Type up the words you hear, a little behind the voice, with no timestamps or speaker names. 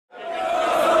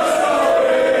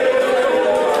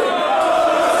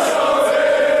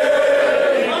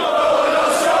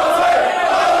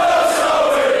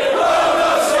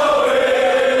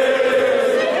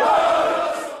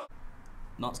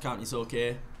It's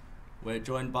okay. We're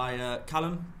joined by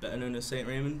Callum, better known as Saint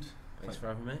Raymond. Thanks for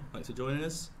having me. Thanks for joining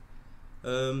us.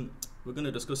 We're going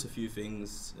to discuss a few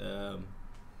things,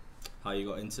 how you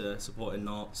got into supporting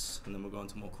Nots, and then we'll go on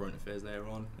to more current affairs later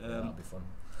on. That'll be fun.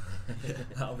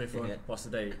 That'll be fun. Yeah. What's the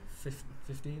date?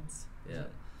 15th? Yeah,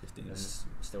 15.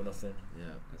 Still nothing.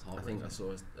 yeah. That's I think I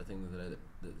saw a thing the other day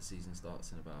that the season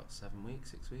starts in about 7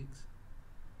 weeks, 6 weeks.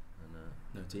 And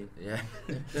No team. yeah,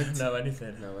 No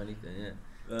anything. no anything. Yeah,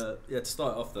 Yeah, to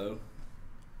start off though,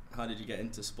 how did you get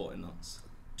into supporting Nots?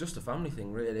 just a family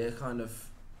thing really.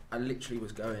 I literally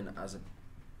was going as a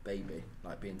baby,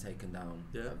 like being taken down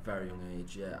Yeah. at a very young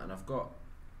age. Yeah, and I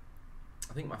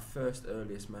think my first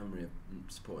earliest memory of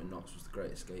supporting Notts was the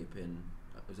Great Escape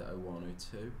was it 01,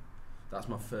 02. That's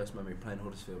my first memory playing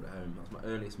Huddersfield at home. That's my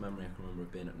earliest memory I can remember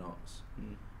of being at Notts.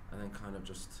 And then kind of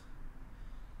just,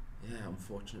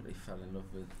 unfortunately fell in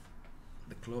love with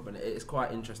the club. And it's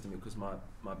quite interesting because my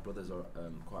brothers are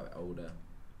quite older,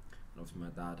 and obviously my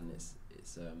dad, and it's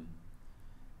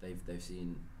they've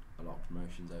seen a lot of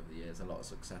promotions over the years, a lot of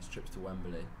success, trips to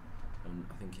Wembley. And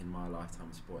I think in my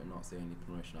lifetime supporting Notts, the only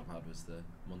promotion I've had was the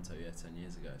Monto year 10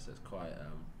 years ago. So it's quite,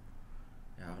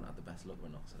 I haven't had the best luck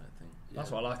with Notts, I don't think.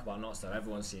 That's what I like about Notts though.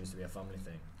 Everyone seems to be a family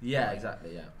thing. Yeah,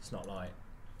 exactly, yeah. It's not like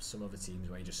some other teams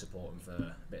where you just support them for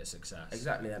a bit of success.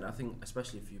 Exactly, and I think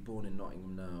especially if you're born in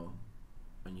Nottingham now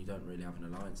and you don't really have an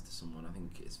alliance to someone, I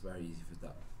think it's very easy for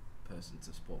that person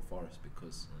to support Forest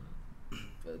because,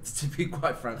 to be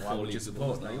quite frank, why would you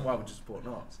support Notts? Why would you support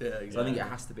Notts? Yeah, exactly. So I think it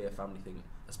has to be a family thing,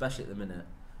 especially at the minute.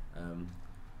 I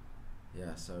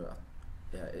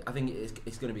think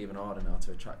it's going to be even harder now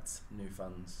to attract new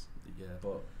fans. Yeah.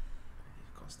 But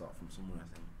you've got to start from somewhere, I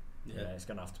think. Yeah, it's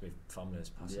going to have to be families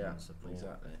passing on support.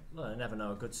 Exactly. Well, I never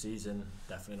know. A good season,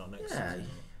 definitely not next Yeah, season.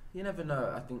 you never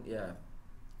know. I think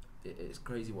it's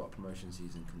crazy what a promotion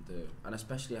season can do, and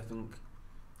especially I think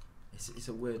it's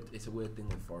a weird thing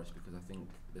with Forest because I think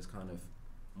there's kind of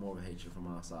more of a hatred from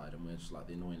our side, and we're just like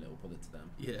the annoying little brother to them.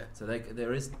 Yeah. So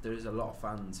there is a lot of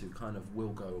fans who kind of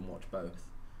will go and watch both.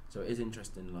 So it is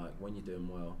interesting, like when you're doing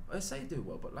well. I say you do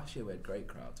well, but last year we had great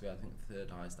crowds. We had, I think, the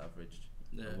third highest average,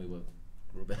 and we were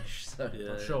rubbish. So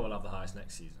Yeah. I'm sure we'll have the highest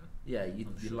next season. yeah, you'd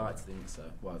sure. like to think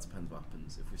so. Well, it depends what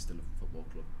happens if we're still a football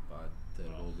club by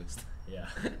 3rd of August. Yeah.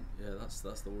 Yeah, that's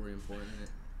the worrying point, isn't it?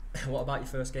 What about your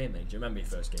first game, mate? Do you remember your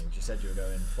first game? You said you were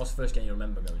going. What's the first game you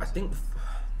remember going to? I think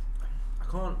I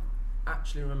can't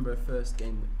actually remember a first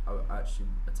game I actually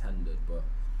attended, but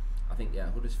I think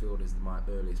Huddersfield is my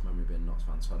earliest memory of being a Notts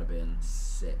fan. So I'd have been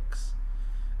 6,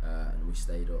 and we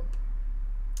stayed up.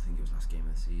 I think it was last game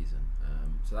of the season.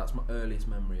 So that's my earliest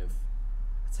memory of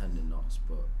attending Notts.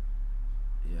 But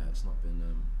yeah, it's not been.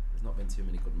 There's not been too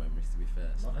many good memories, to be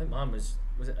fair. So. I think mine was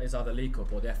it either League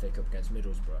Cup or the FA Cup against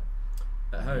Middlesbrough.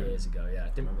 At home? Years ago, yeah. I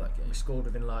remember that game. We scored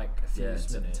within like a few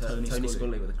minutes. Tony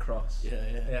Scully with a cross.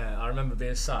 Yeah, I remember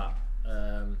being sat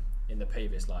in the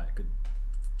previous, like, I could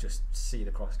just see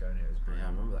the cross going in. It was Yeah, I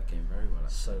brilliant. remember that game very well.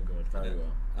 So good. Very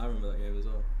well. I remember that game as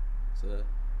well. So,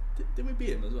 did we beat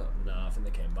him as well? No, I think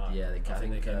they came back. Yeah, I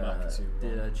think they came back to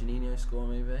Did Janino score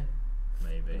maybe?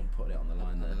 maybe. Put it on the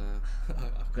line there.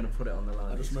 I'm gonna put it on the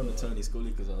line. I just remember Tony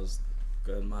Scully because I was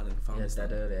going mad in the family. Yeah, it's dead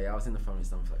stand. early. I was in the family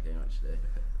stand for that game actually.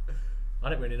 I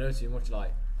didn't really know too much.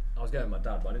 Like, I was going with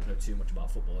my dad, but I didn't know too much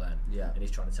about football then. Yeah. And he's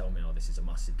trying to tell me, oh, this is a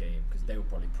massive game because they were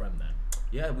probably Prem then.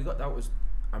 Yeah, we got that was.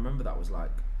 I remember that was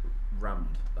like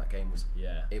rammed. That game was.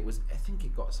 Yeah. It was. I think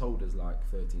it got sold as like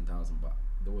 13,000, but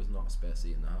there was not a spare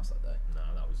seat in the house that day. No,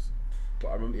 that was. But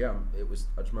I remember, it was.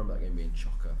 I just remember that game being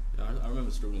chocker. Yeah, I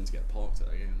remember struggling to get parked at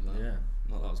that game as well. Yeah.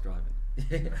 Not that I was driving.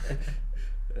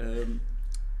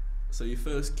 So your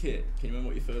first kit, can you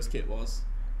remember what your first kit was?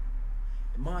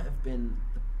 It might have been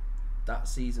that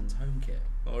season's home kit.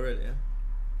 Oh really, yeah?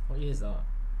 What year is that?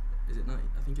 Is it 90?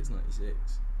 I think it's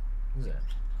 96. Was it?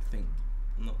 I think.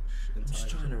 I'm not entirely I'm just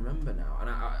trying to remember now. And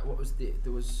what was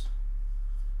there was.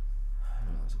 I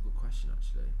don't know, that's a good question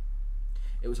actually.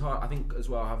 It was hard. I think as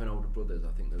well having older brothers.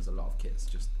 I think there's a lot of kits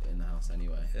just in the house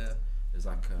anyway. Yeah. There's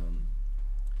like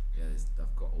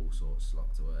I've got all sorts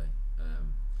locked away.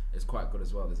 It's quite good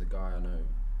as well. There's a guy I know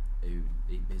who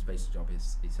his basic job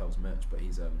is he sells merch, but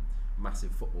he's a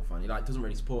massive football fan. He doesn't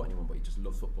really support anyone, but he just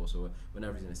loves football. So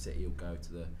whenever he's in a city, he'll go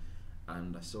to the.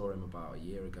 And I saw him about a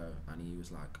year ago, and he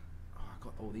was like, "Oh, I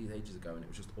got all these ages ago, and it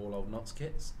was just all old Notts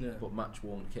kits, but match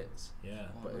worn kits." Yeah.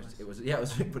 But nice. it was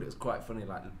but it was quite funny.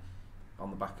 Like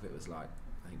on the back of it was like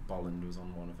I think Bolland was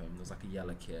on one of them. There was like a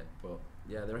yellow kit, but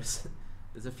yeah, there's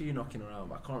a few knocking around,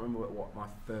 but I can't remember what my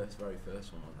very first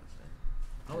one was actually.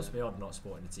 That must be odd not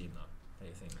supporting the team, though. Don't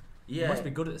you think? Yeah, It must be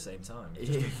good at the same time.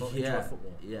 Just enjoy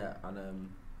football. Yeah, and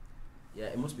Yeah,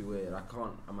 it must be weird. I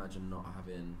can't imagine not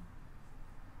having.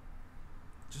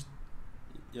 Just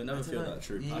You'll never feel that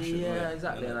true passion. Yeah, will you?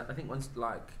 exactly. You know? And I think once,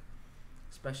 like,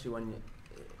 especially when you,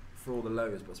 for all the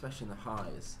lows, but especially in the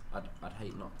highs, I'd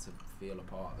hate not to feel a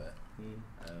part of it.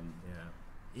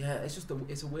 Yeah, it's just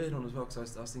it's a weird one as well,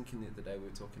 because I was thinking the other day, we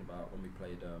were talking about when we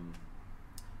played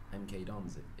MK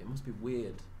Dons. It must be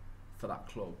weird for that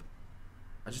club.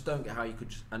 I just don't get how you could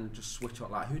just switch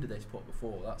on. Like, who did they support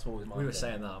before? That's always my. We were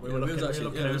saying that. We Yeah, were we looking was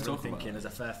actually- yeah, we over was and talking thinking about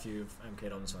there's a fair few of MK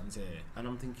Dons fans here. And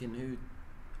I'm thinking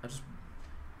because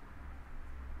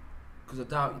I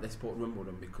doubt they support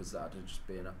Wimbledon, because that'd just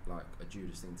be like a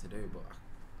Judas thing to do. But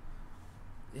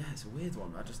yeah, it's a weird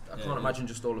one. I can't imagine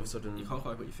just all of a sudden. You can't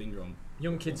quite put your finger on.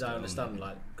 Young kids, I understand,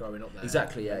 like growing up there.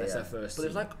 Exactly, yeah, That's yeah. their first. But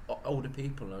there's team. like older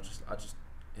people, and I just I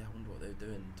wonder what they were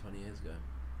doing 20 years ago.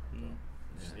 Mm.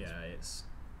 Yeah, it's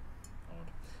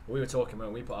odd. We were talking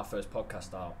when we put our first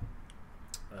podcast out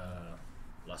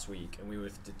last week, and we were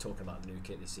talking about the new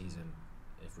kit this season,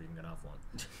 if we're even gonna have one.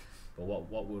 But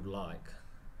what we would like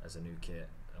as a new kit,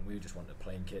 and we just want a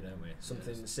plain kit, don't we?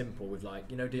 Something simple with, like,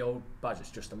 you know, the old badge.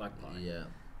 It's just a magpie. Yeah,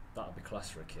 That'd be class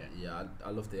for a kit. yeah. I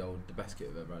love the best kit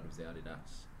I've ever had was the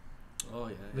Adidas. Oh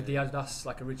yeah. With the Adidas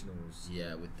like originals.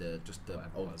 Yeah, with the Whatever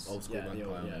old it was. school Yeah, the magpie.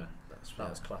 old- on it. yeah. That's That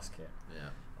was class kit. Yeah.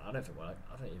 I don't think. Well, I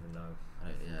don't even know.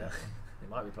 Yeah. They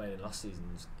might be playing in last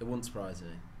season's. It wouldn't surprise me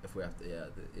if we have to. Yeah,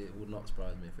 it would not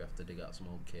surprise me if we have to dig out some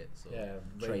old kits or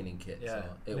training kits. Yeah,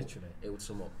 or literally. It would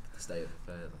sum up the state of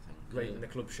affairs, I think. Rating the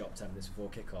club shop 10 minutes before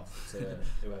kick-off to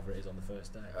whoever it is on the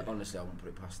first day. Honestly, I won't put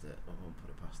it past it. I won't put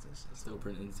it past us. Still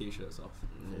printing the t-shirts off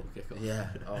before kick-off. Yeah.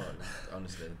 Oh,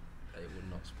 honestly, it would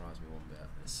not surprise me one bit.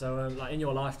 So, like, in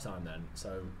your lifetime then,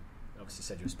 so obviously you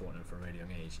said you were supporting them from a really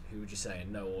young age, who would you say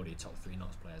in no order your top 3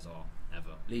 Notts players are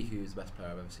ever? Lee Hughes is the best player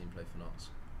I've ever seen play for Notts,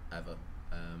 ever.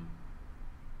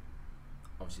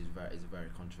 Obviously he's a very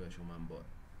controversial man, but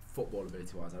football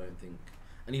ability wise, I don't think.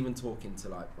 And even talking to,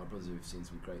 like, my brothers who've seen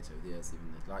some greats over the years,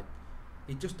 even like,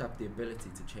 he'd just have the ability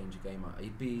to change a game out.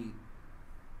 He'd be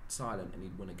silent and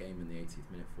he'd win a game in the 80th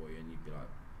minute for you, and you'd be like,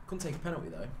 couldn't take a penalty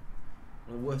though.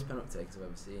 One of the worst penalty takers I've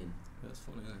ever seen. That's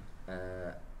funny.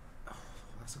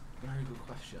 That's a very good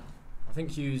question. I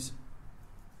think Hughes,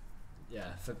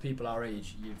 yeah, for people our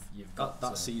age, you've got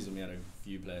That season we had a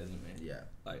few players, didn't we? Yeah.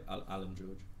 Like Alan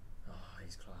George, Oh,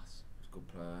 he's class. He's a good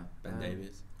player. Ben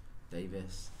Davies,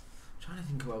 I'm trying to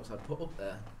think who else I'd put up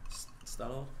there.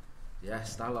 Stallard. Yeah,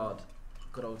 Stallard.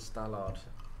 Good old Stallard.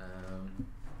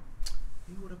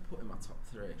 Who would have put in my top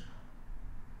 3? I'm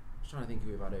trying to think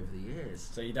who we've had over the years.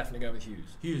 So you definitely go with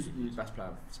Hughes. Hughes, best player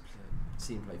I've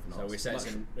seen play for Notts. So we say it's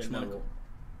in no.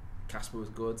 Casper was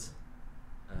good.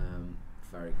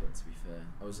 Very good, to be fair.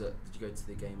 Did you go to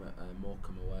the game at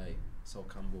Morecambe away? Sol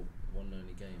Campbell, one and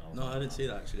only game. No, I didn't see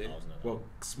that actually. Well,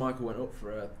 Schmeichel went up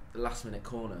for a last-minute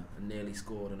corner and nearly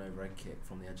scored an overhead kick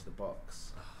from the edge of the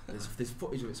box. There's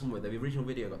footage of it somewhere. The original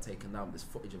video got taken down, but there's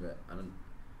footage of it. And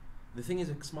the thing is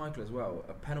with Schmeichel as well,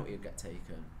 a penalty would get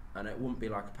taken, and it wouldn't be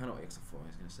like a penalty because I thought he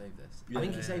was going to save this. I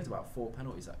think he saved about 4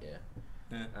 penalties that year.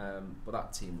 Yeah. But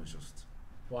that team was just...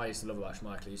 What I used to love about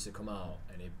Schmeichel, he used to come out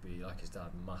and he'd be like his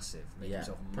dad, massive, make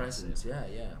himself presence,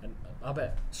 massive. yeah. And I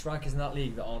bet strikers in that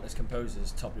league that aren't as composed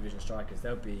as top division strikers,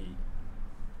 they'll be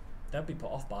put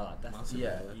off by that. Definitely,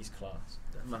 Yeah. He's class.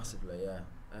 Massively, yeah.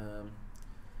 I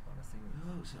think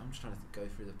I'm just trying to go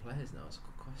through the players now. It's a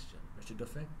good question. Richard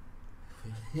Duffy.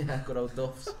 Yeah, good old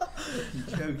Duffs. You're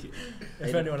joking.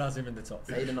 If anyone has him in the top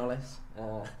 3. Aidan Ollis.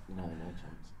 No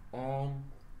chance.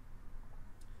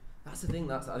 That's the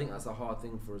thing. I think that's a hard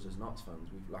thing for us as Notts fans.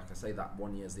 Like I say, that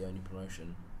 1 year's the only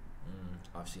promotion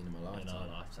I've seen in my lifetime. In our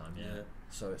lifetime, yeah.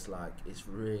 So it's like it's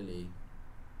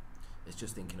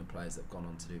just thinking of players that have gone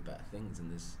on to do better things,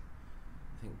 and I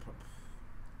think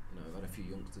I've had a few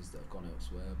youngsters that have gone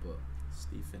elsewhere, but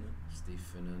Steve Finnan,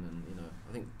 and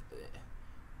I think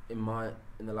in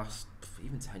the last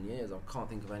even 10 years, I can't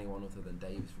think of anyone other than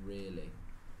Davis really,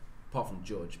 apart from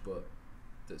Judge, but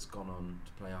that's gone on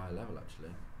to play higher level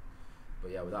actually. But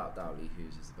yeah, without doubt, Lee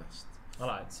Hughes is the best. I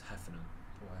liked Heffernan.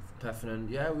 Heffernan,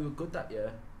 yeah, we were good that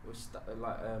year. It was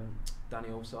Danny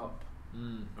Allsop.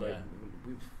 Great. Yeah.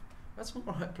 We've had some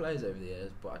alright players over the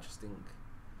years, but I just think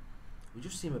we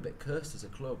just seem a bit cursed as a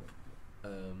club.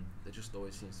 There just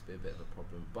always seems to be a bit of a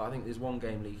problem. But I think there's one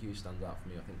game Lee Hughes stands out for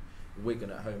me. I think Wigan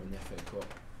at home in the FA Cup.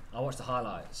 I watched the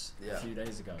highlights a few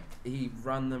days ago. He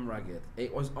ran them ragged.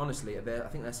 It was honestly, I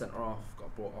think their centre half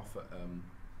got brought off at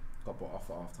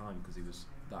half time because he was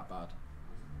that bad.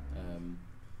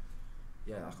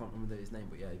 I can't remember his name,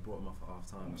 but yeah, he brought him off at half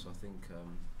time. So I think,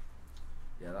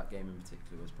 that game in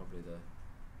particular was probably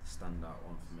standout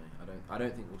one for me. I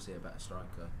don't think we'll see a better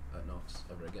striker at Notts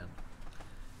ever again.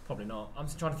 Probably not. I'm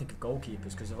just trying to think of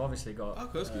goalkeepers because they've obviously got.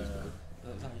 Kowski's good.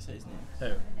 That's how you say his name.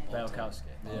 Who? Belkowski.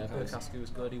 Yeah, Belkowski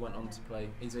was good. He went on to play.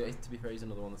 To be fair, he's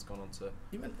another one that's gone on to.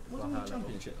 He went. Wasn't he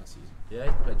Championship last season? Yeah,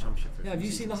 he played Championship. For Have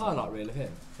you seen the highlight reel of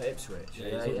him at Ipswich?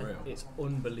 Yeah, It's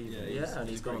unbelievable. Yeah, and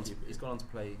he's gone on to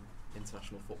play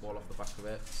international football off the back of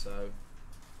it. So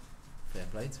fair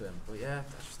play to him. But yeah,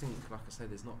 I just think, like I said,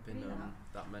 there's not been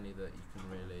that many that you can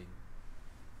really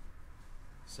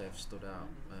say have stood out.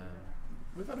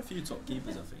 We've had a few top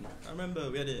keepers, I think. I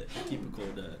remember we had a keeper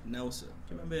called Nelson. Do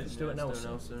you remember him? Stuart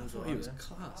Nelson. I thought he was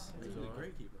class. He was a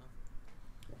great keeper.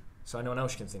 So anyone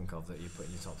else you can think of that you put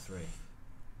in your top three?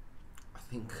 I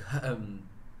think,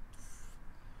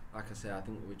 like I say, I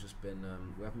think we've just been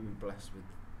we haven't been blessed with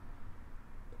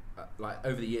like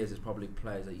over the years. There's probably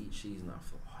players that each season that I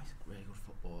thought, oh, he's a really good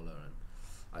footballer, and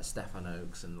like Stefan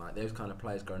Oakes and like those kind of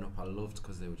players growing up, I loved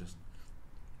because they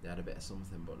had a bit of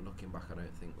something. But looking back, I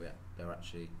don't think they were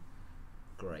actually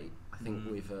great. I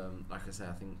think we've like I say,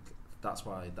 I think that's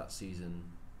why that season,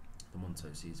 the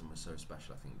Monto season, was so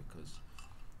special. I think because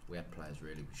we had players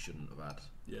really we shouldn't have had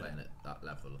playing at that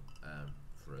level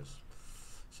for us.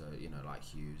 So like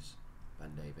Hughes,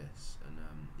 Ben Davis, and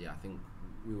I think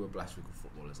we were blessed with good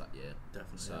footballers that year.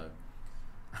 Definitely. So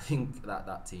I think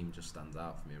that team just stands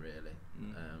out for me really.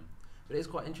 But it's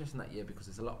quite interesting that year because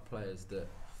there's a lot of players that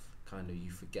kind of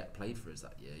you forget played for us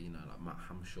that year. Like Matt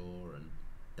Hamshaw and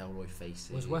Delroy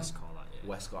Facey. Was Westcar that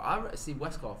year? Westcar. I see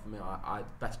Westcar for me. I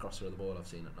best crosser of the ball I've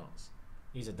seen at Notts.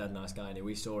 He's a dead nice guy, and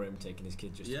we saw him taking his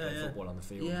kid just to play football on the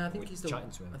field. Yeah, I think he's still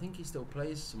chatting to him. I think he still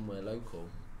plays somewhere local.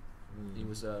 He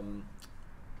was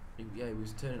he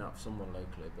was turning up for someone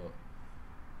locally, but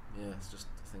yeah, it's just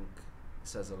I think it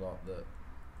says a lot that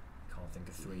can't think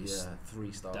of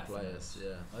three-star players.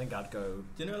 Yeah, I think I'd go.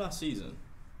 Do you know last season?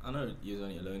 I know he was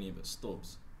only a loanee, but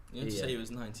Stubbs. You had to say he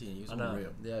was 19. He was unreal.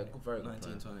 Yeah, very good.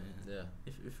 19, 20. Yeah.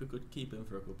 If we could keep him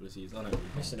for a couple of seasons, I know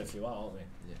Missing a few out, aren't we?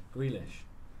 Yeah. Grealish,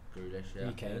 yeah.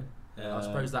 He came. I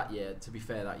suppose that year. To be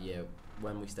fair, that year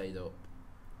when we stayed up,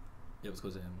 it was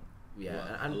because of him. Yeah,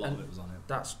 well, and a lot of it was on him.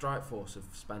 That strike force of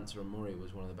Spencer and Murray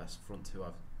was one of the best front two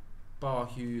I've. Bar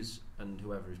Hughes and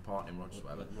whoever is partnering Rogers,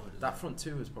 whatever. That front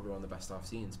two is probably one of the best I've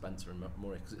seen, Spencer and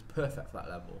Murray, because it's perfect for that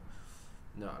level.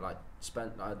 Like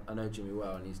I know Jimmy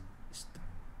well, and he's the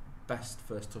best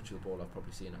first touch of the ball I've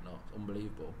probably seen at Notts.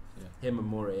 Unbelievable. Yeah. Him and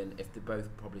Murray, and if they both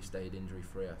probably stayed injury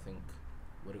free, I think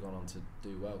would have gone on to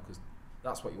do well, because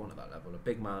that's what you want at that level: a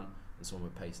big man and someone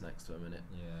with pace next to him. And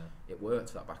it worked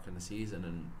for that back in the season.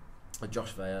 And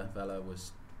Josh Vela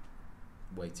was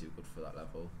way too good for that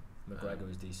level. McGregor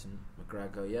was decent. It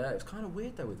was kind of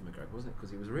weird though with McGregor, wasn't it?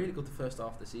 Because he was really good the first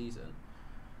half of the season,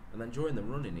 and then during the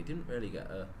running he didn't really get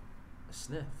a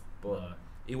sniff. But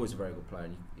he was a very good player,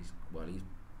 and he's gone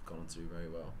on to do very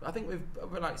well. I think we've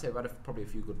like I say, we've had probably a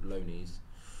few good loanies,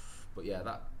 but yeah,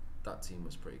 that team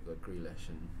was pretty good. Grealish,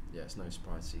 and yeah, it's no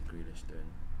surprise to see Grealish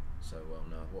doing so well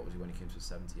now. What was he when he came to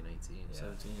 17, 18? Yeah.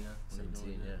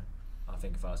 17, yeah. I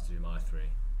think if I was to do my three,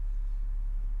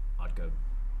 I'd go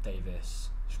Davis,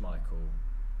 Schmeichel,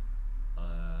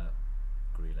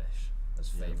 Grealish as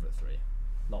favourite three.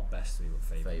 Not best three, but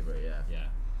favourite. Yeah.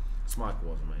 Schmeichel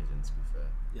was amazing, to be fair.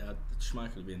 Yeah,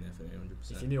 Schmeichel would be in there for me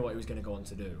 100%. If you knew what he was going to go on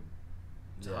to do,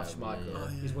 to have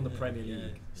Schmeichel, he's won the Premier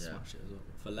League. Smash it as well.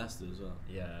 For Leicester as well.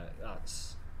 Yeah,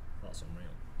 that's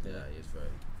unreal. Yeah, he is very,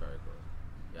 very good.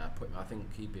 Yeah, I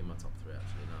think he'd be in my top three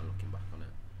actually. Now looking back on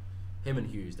it, him and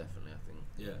Hughes definitely. I think.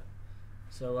 Yeah.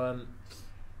 So,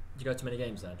 do you go to many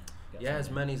games then? As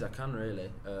many as I can really.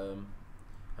 Home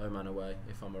and away.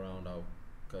 If I'm around, I'll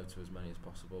go to as many as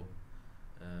possible.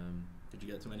 Did you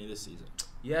get to many this season?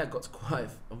 Yeah, got to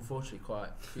unfortunately quite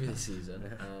a few this season.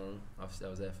 Obviously I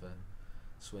was there for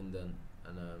Swindon,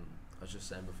 and I was just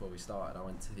saying before we started, I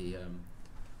went to the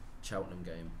Cheltenham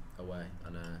game away,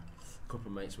 and a couple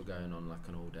of mates were going on like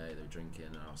an all day, they were drinking,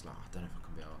 and I was like, I don't know if I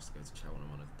can be asked to go to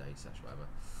Cheltenham on a day session or whatever.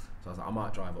 So I was like, I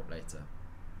might drive up later.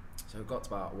 So it got to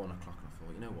about 1 o'clock and I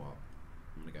thought, you know what,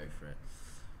 I'm going to go for it.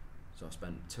 So I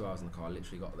spent 2 hours in the car,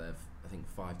 literally got there, I think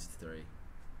 5 to 3,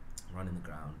 ran in the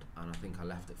ground, and I think I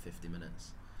left at 50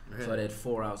 minutes. Really? So I did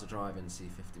 4 hours of driving to see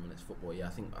 50 minutes football. Yeah, I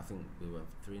think we were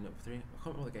 3-3. I can't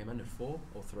remember what the game ended, 4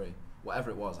 or 3.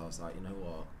 Whatever it was, I was like, you know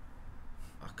what,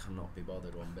 I cannot be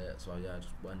bothered one bit. So I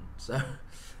just went. So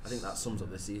I think that sums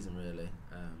up the season really.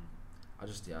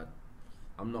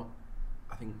 I'm not.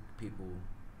 I think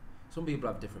some people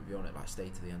have a different view on it, like stay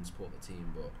to the end, support the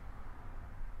team, but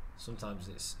sometimes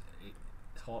it's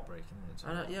heartbreaking, isn't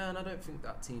it? And I don't think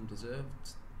that team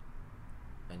deserved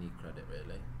any credit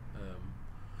really.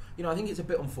 You know, I think it's a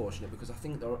bit unfortunate because I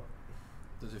think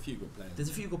There's a few good players. there's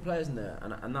a few good players in there,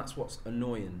 and that's what's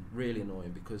annoying, really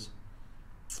annoying, because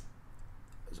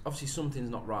obviously something's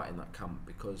not right in that camp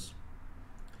because,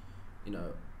 you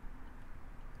know,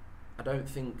 I don't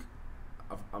think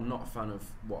I'm not a fan of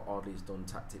what Ardley's done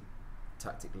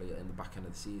tactically in the back end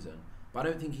of the season, but I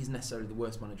don't think he's necessarily the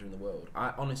worst manager in the world.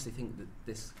 I honestly think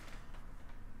that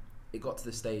it got to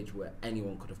the stage where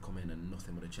anyone could have come in and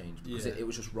nothing would have changed because it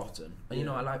was just rotten. And you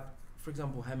know, I like, for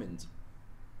example, Hemmings.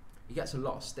 He gets a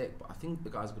lot of stick, but I think the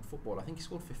guy's a good footballer. I think he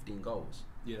scored 15 goals.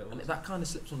 Yeah, and that kind of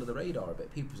slips under the radar a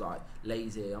bit. People's like,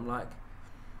 lazy. I'm like,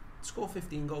 score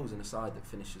 15 goals in a side that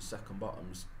finishes second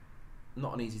bottom's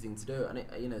not an easy thing to do. And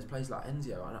you know, there's players like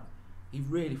Enzio, and he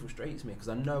really frustrates me because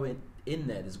I know in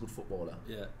there there's a good footballer.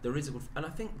 Yeah, there is a good, and I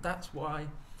think that's why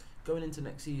going into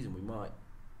next season we might.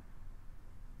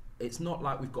 It's not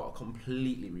like we've got to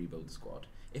completely rebuild the squad.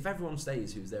 If everyone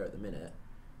stays who's there at the minute,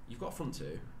 you've got a front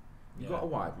two, you've got a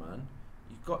wide man,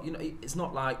 you've got, you know, it's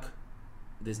not like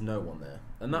there's no one there,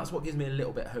 and that's what gives me a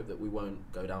little bit of hope that we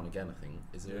won't go down again. I think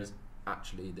is there's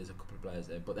a couple of players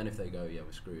there, but then if they go,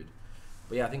 we're screwed.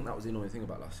 But yeah, I think that was the annoying thing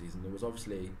about last season. There's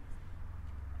obviously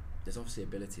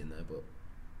ability in there, but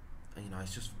you know,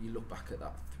 it's just, you look back at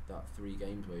that 3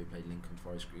 games where we played Lincoln,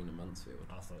 Forest Green and Mansfield.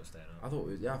 I thought it was staying up. I thought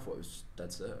it was dead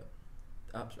cert.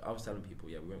 I was telling people,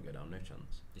 we won't go down, no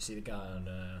chance. You see the guy on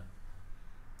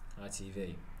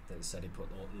ITV that said he put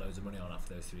loads of money on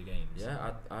after those 3 games?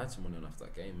 Yeah, I had some money on after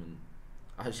that game, and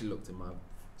I actually looked at my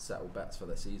settled bets for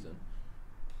the season,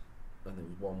 and there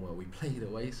was one where we played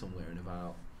away somewhere in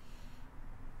about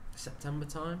September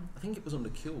time. I think it was under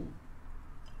Kuhl,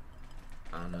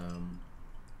 and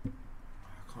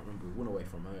I can't remember. We won away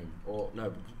from home, or no,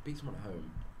 we beat someone at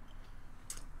home.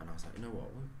 And I was like, you know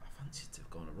what? I fancy to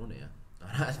go on a run here. And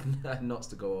I had nuts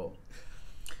to go up.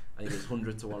 I think it was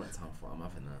 100 to 1 at the time. I thought, I'm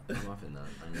having that.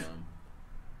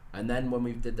 And then when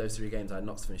we did those 3 games, I had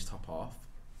nuts to finish top half.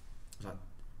 It was like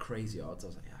crazy odds. I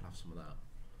was like, I'll have some of that.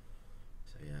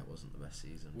 So yeah, it wasn't the best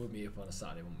season. We'd be up on a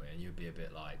Saturday, wouldn't we? And you'd be a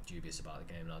bit like dubious about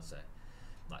the game, and I'd say,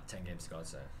 like 10 games to go, I'd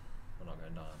say, we're not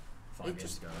going down. 5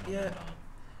 games to go, we're not going down.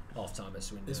 Half time at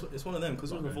Swindon. It's one of them,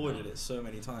 because we've avoided it so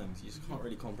many times, you just can't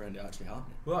really comprehend it actually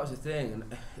happening. Well, that was the thing, and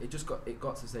it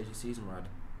got to the stage of the season where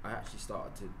I actually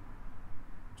started to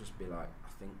just be like, I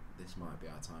think this might be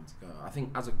our time to go. I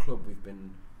think as a club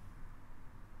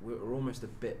we're almost a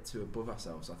bit too above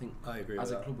ourselves. I think I agree as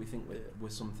with a club we think we're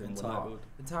something entitled. we're not.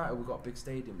 Entitled, we've got a big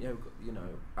stadium. Yeah, we've got, you know,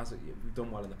 we've done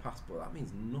well in the past, but that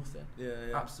means nothing.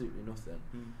 Yeah. Absolutely nothing.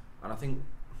 And I think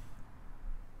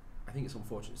it's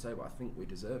unfortunate to say, but I think we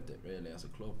deserved it really as a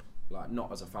club. Like,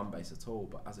 not as a fan base at all,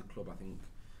 but as a club, I think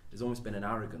there's almost been an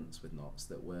arrogance with Notts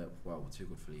that we're too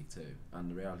good for League Two, and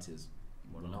the reality is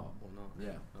we're not. Yeah,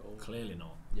 at all. Clearly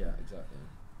not. Yeah, exactly.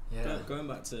 Yeah. Going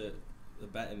back to the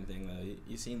betting thing though,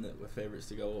 you've seen that we're favourites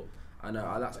to go up. I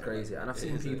know, that's crazy, and I've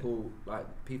seen people are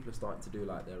starting to do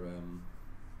like their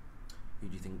who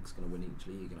do you think's going to win each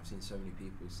league, and I've seen so many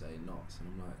people say Notts, and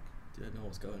I'm like, do you know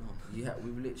what's going on? Yeah,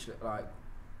 we've literally like.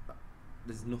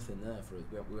 There's nothing there for us.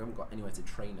 We haven't got anywhere to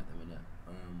train at the minute.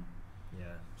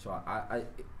 So I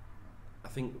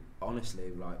think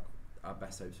honestly, like, our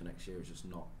best hopes for next year is just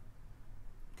not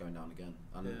going down again.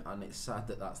 And it's sad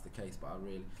that that's the case. But I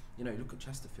really, you know, look at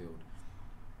Chesterfield.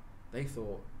 They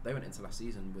went into last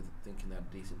season with thinking they had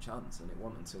a decent chance, and it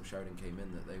wasn't until Sheridan came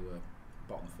in that they were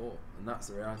bottom 4. And that's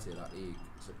the reality of that league.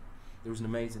 So there was an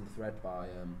amazing thread by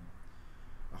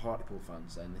a Hartlepool fan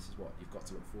saying this is what you've got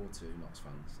to look forward to, Notts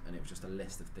fans, and it was just a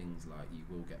list of things like you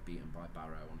will get beaten by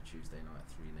Barrow on a Tuesday night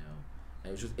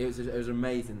 3-0. It was an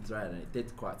amazing thread, and it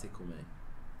did quite tickle me.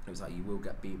 It was like you will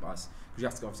get beat by, because you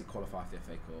have to obviously qualify for the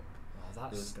FA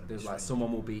Cup. There's like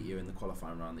someone will beat you in the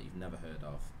qualifying round that you've never heard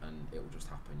of, and it will just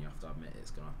happen. You have to admit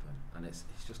it's going to happen, and it's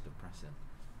just depressing.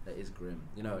 It is grim,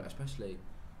 you know. Especially,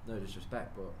 no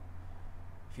disrespect, but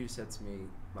if you said to me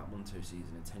that 1-2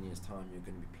 season in 10 years' time you're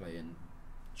going to be playing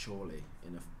Chorley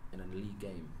in a league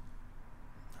game,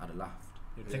 I'd have laughed.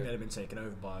 You'd think they'd have been taken over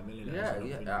by a millionaire.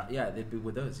 Yeah, they'd be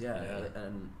with us. Yeah.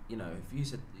 And you know, if you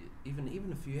said even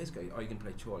a few years ago, are you going to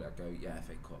play Chorley? I'd go, yeah,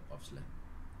 FA Cup, obviously.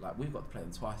 Like, we've got to play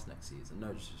them twice next season.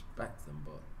 No disrespect to them,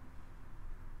 but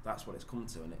that's what it's come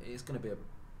to, and it's going to be a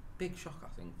big shock, I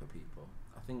think, for people.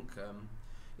 I think,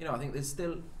 you know, I think there's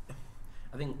still,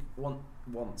 I think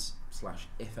once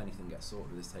 / if anything gets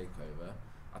sorted with this takeover,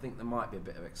 I think there might be a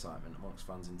bit of excitement amongst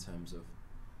fans in terms of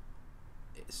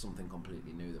it's something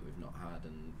completely new that we've not had,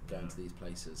 and going to these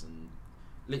places and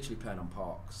literally playing on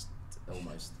parks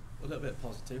almost. A little bit of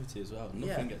positivity as well.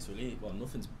 Nothing gets released. Well,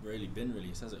 nothing's really been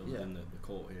released, has it? Other than the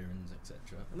court hearings,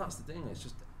 etc. And that's the thing. It's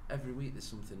just every week there's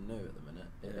something new at the minute.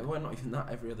 Yeah. Well, not even that.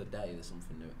 Every other day there's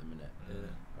something new at the minute. Yeah.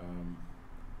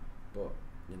 But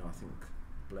I think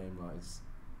blame lies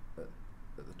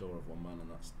at the door of one man, and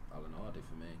that's Alan Hardy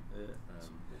for me. Yeah.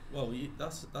 Well,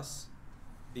 that's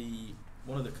the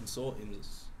one of the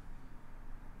consortiums.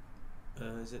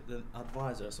 Is it the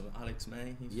advisor or something? Alex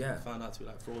May. He's found out to be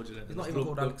like fraudulent. He's not even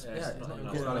called Alex. Yeah, he's not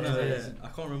even called called Alex. I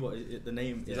can't remember what the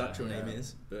name, his actual name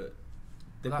is, but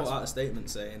they put out a statement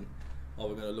saying, "Oh,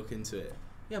 we're going to look into it."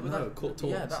 Yeah, but talks.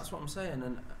 that's what I'm saying,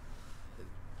 and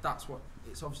that's what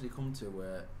it's obviously come to.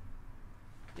 Where,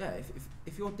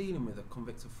 if you're dealing with a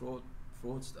convicted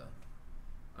fraudster,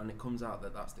 and it comes out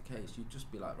that that's the case, you'd just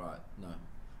be like, right, no.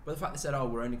 But the fact they said, oh,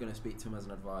 we're only going to speak to him as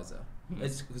an advisor, we're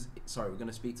going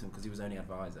to speak to him because he was only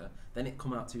advisor. Then it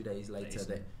come out 2 days later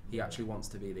that he actually wants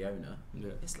to be the owner.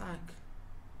 Yeah. It's like,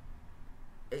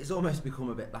 it's almost become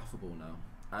a bit laughable now,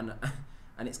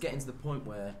 and it's getting to the point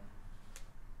where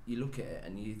you look at it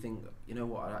and you think, you know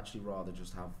what, I'd actually rather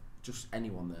just have just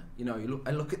anyone there. You know,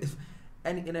 I look at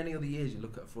in any other years, you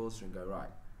look at a fraudster and go, right,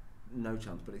 no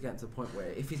chance. But it's getting to the point where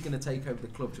if he's going to take over the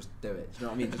club, just do it. Do you know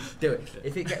what I mean? Just do it.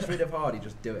 If he gets rid of Hardy,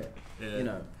 just do it. Yeah. You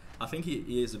know. I think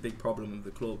he is a big problem with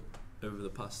the club over the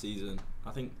past season.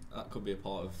 I think that could be a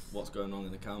part of what's going on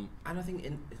in the camp. And I think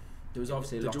there was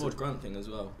obviously the George Grant thing as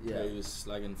well. Yeah, he was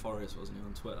slagging Forest, wasn't he,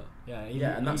 on Twitter?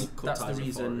 Yeah, and that's the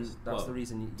reason. That's the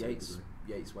reason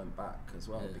Yates went back as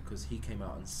well, because he came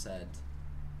out and said,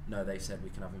 no, they said we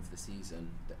can have him for the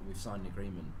season. We've signed an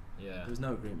agreement. Yeah, there was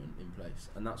no agreement in place,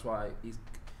 and that's why he's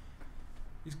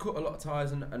cut a lot of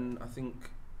ties, and I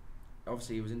think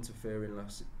obviously he was interfering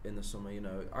in the summer. You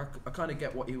know, I kind of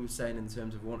get what he was saying in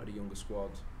terms of wanted a younger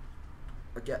squad.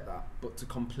 I get that, but to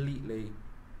completely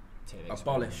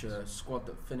abolish a squad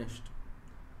that finished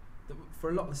for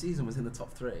a lot of the season was in the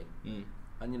top 3,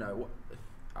 and you know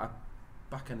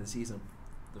back end of the season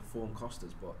the form cost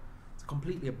us, but to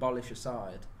completely abolish a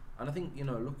side, and I think, you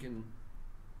know, looking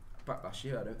back last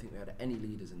year, I don't think we had any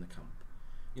leaders in the camp.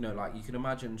 You know, like you can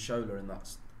imagine Shola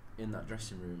in that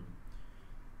dressing room.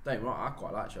 Don't get me wrong, I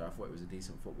quite liked Shola. I thought he was a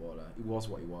decent footballer. He was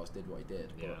what he was, did what he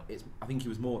did. But I think he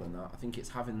was more than that. I think it's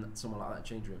having someone like that in the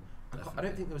changing room. I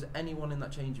don't think there was anyone in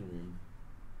that changing room.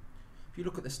 If you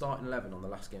look at the starting 11 on the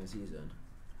last game of the season,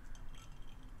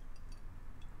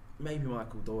 maybe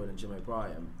Michael Doyle and Jim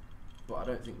O'Brien, but I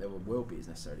don't think there were Wilbys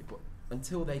necessarily. But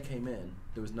until they came in,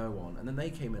 there was no one. And then they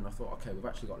came in, I thought, okay, we've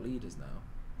actually got leaders now.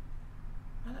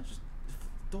 And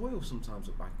Doyle sometimes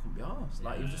looked like he couldn't be arsed.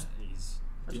 Like, he was just...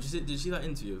 Did you see that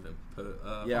interview of him?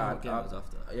 What game was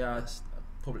after? Yeah, I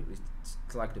publicly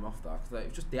slagged him off that. It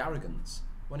was just the arrogance.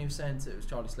 When he was saying it was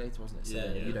Charlie Slater, wasn't it?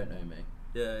 Saying, you don't know me.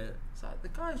 Yeah. It's like, the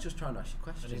guy's just trying to ask you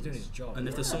questions. And he's doing his job. And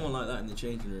if there's someone like that in the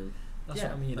changing room... That's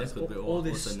what I mean. That's a bit all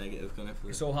this negative kind of.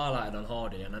 It's all highlighted on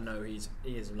Hardy, and I know he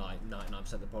is like 99%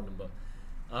 the problem, but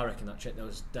I reckon there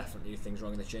was definitely things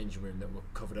wrong in the changing room that were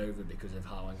covered over because of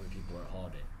how angry people were at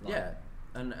Hardy. Like,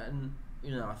 and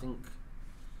you know, I think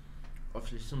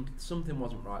obviously something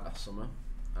wasn't right last summer.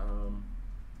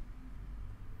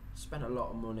 Spent a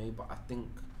lot of money, but I think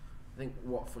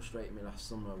what frustrated me last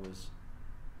summer was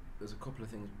there's a couple of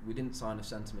things. We didn't sign a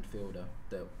centre midfielder.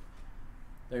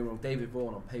 David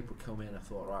Vaughan on paper would come in, I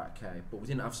thought, right, okay, but we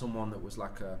didn't have someone that was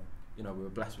like we were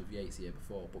blessed with Yates the year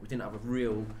before, but we didn't have a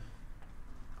real,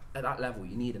 at that level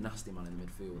you need a nasty man in the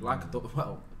midfield, like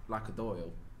a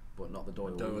Doyle, but not the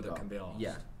Doyle that can be arsed.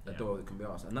 Yeah, Doyle that can be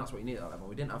arsed, and that's what you need at that level.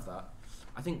 We didn't have that.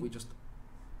 I think he was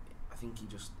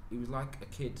like a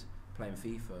kid playing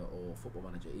FIFA or Football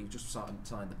Manager. He just signed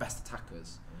the best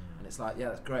attackers, and it's like, yeah,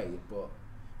 that's great, but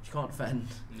if you can't defend,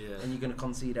 and you're going to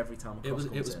concede every time a cross comes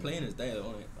in. It was plain as day, though,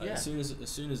 wasn't it? Like, as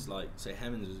soon as like say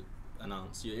Hemmings was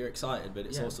announced, you're excited, but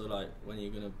it's also like when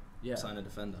you're going to sign a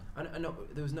defender. And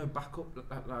there was no backup.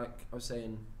 Like I was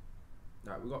saying,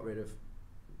 like we got rid of,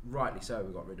 rightly so,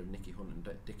 we got rid of Nicky Hunt and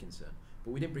Dickinson, but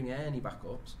we didn't bring any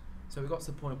backups. So we got to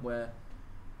the point where,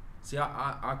 see,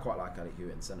 I quite like Ali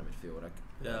Hewitt in centre midfield.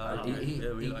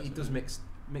 He does mixed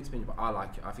opinion, but I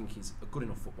like it. I think he's a good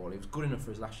enough footballer. He was good enough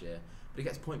for his last year. But it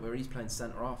gets to a point where he's playing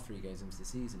centre half 3 games into the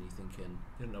season. You're thinking,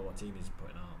 you don't know what team he's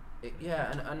putting out.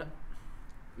 And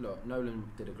look,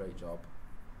 Nolan did a great job.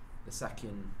 The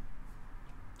sacking,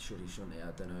 shouldn't he?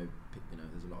 I don't know. You know,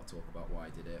 there's a lot of talk about why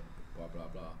he did it, blah blah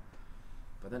blah.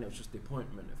 But then it was just the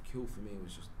appointment of Kuhl for me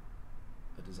was just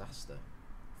a disaster.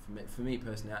 For me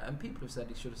personally, and people have said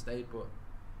he should have stayed, but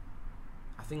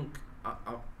I think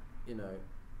you know,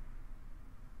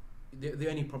 the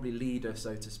only probably leader,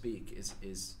 so to speak,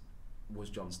 was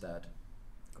John Stead,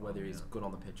 whether he's good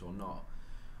on the pitch or not.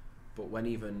 But when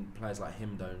even players like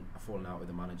him are falling out with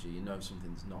the manager, you know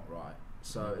something's not right.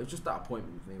 So it was just that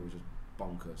appointment with me was just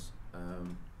bonkers.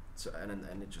 So and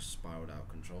it just spiraled out of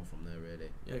control from there, really.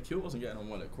 Yeah, Kewell wasn't getting on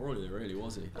well at Crawley, really,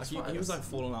 was he? That's Like, he was like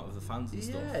falling out with the fans and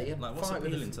stuff. Yeah, Like, what's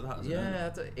appealing to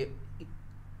that?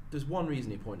 There's one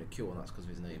reason he pointed at Kewell, and that's because of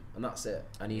his name, and that's it.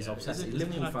 And he's obsessed. Is He's it- a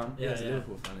Liverpool isn't he fan. Yeah, he's a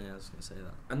Liverpool fan. Yeah, I was gonna say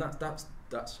that. And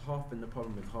that's half been the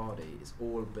problem with Hardy. It's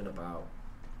all been about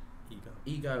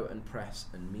ego and press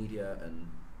and media, and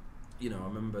you know, I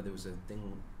remember there was a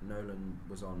thing. Nolan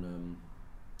was on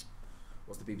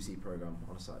what's the BBC program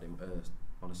on a Saturday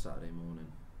morning.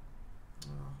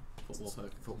 Football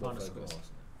Focus. Football Focus.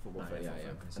 Football Focus. Yeah.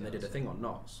 And they did a thing on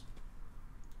Notts,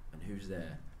 and who's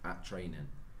there at training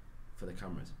for the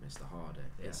cameras? Mr. Hardy.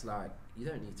 Yeah. It's like you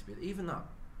don't need to be. Even that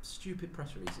stupid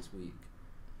press release this week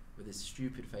with his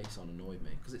stupid face on annoyed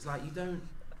me, because it's like you don't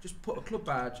just put a club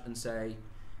badge and say.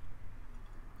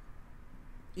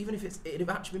 Even if it'd have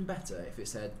actually been better if it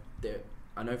said there.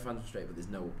 I know fans are frustrated, but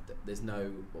there's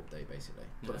no update basically.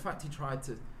 But the fact he tried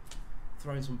to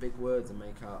throw in some big words and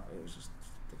make out, it was just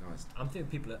the guys. I'm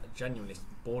thinking people are genuinely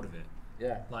bored of it.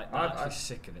 Yeah, Like, they're actually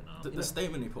sick of it now. The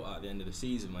statement he put out at the end of the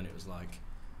season, when it was like,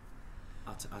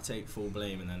 I take full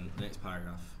blame, and then the next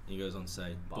paragraph he goes on to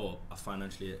say, but I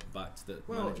financially backed the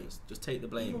managers. Just take the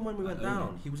blame. Even when we went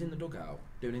down, he was in the dugout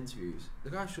doing interviews. The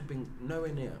guy should have been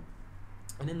nowhere near.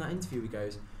 And in that interview, he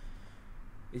goes,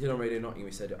 he did on Radio Nottingham,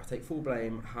 he said, I take full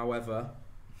blame, however,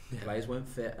 the players weren't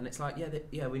fit. And it's like,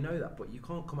 yeah, we know that, but you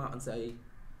can't come out and say,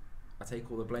 I take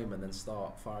all the blame, and then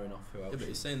start firing off who else. Yeah, but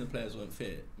he's saying the players weren't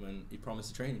fit when he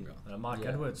promised a training ground. Mike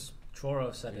Edwards,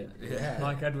 Truro said it. Yeah.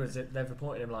 Mike Edwards, they've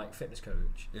reported him like fitness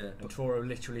coach. Yeah. And Truro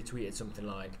literally tweeted something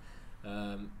like,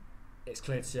 it's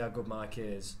clear to see how good Mike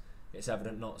is. It's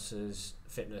evident Knott's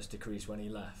fitness decreased when he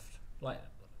left. Like,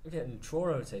 we're getting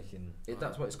Truro taking...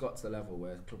 That's what it's got to the level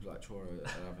where clubs like Truro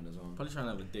are having us on. Probably trying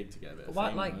to have a dig to get a bit of Why,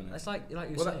 fame, like, isn't it? it's like you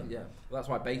were saying. Well, that's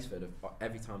why Baseford,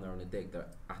 every time they're on a dig, they're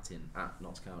at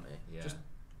Notts County. Yeah. Just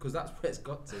because that's where it's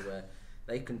got to, where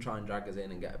they can try and drag us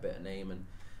in and get a bit of name.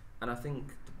 And I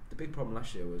think the big problem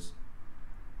last year was,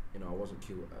 you know, I wasn't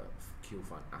Kewell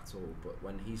fan at all, but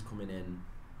when he's coming in,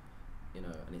 you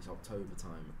know, and it's October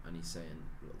time, and he's saying,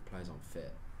 look, the players aren't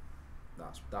fit,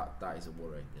 that is a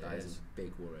worry. Yeah, that is a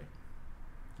big worry.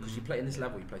 Because you play in this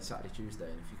level, you play Saturday, Tuesday,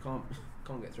 and if you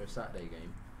can't get through a Saturday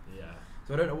game. Yeah.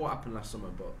 So I don't know what happened last summer,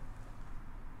 but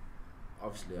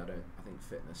obviously I think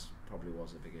fitness probably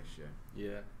was a big issue.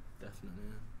 Yeah,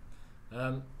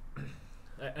 definitely.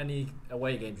 Any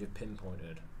away games you've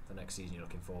pinpointed for next season you're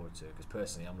looking forward to? Because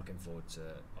personally, I'm looking forward to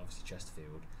obviously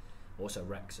Chesterfield, also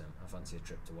Wrexham. I fancy a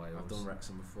trip to Wales. I've done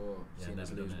Wrexham before. Yeah, Seen us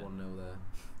never lose done 1-0 there.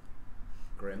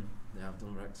 Grim. Yeah, I've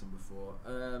done Wrexham before.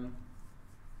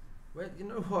 Well, you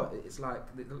know what? It's like,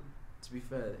 to be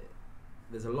fair,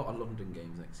 there's a lot of London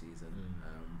games next season,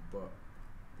 but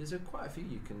there's quite a few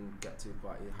you can get to.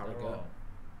 Quite Harrogate,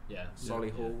 Yeah.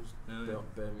 Solihull, Yeah.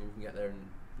 Birmingham. You can get there in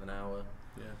an hour.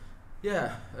 Yeah.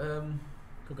 Yeah.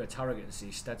 Could go to Harrogate and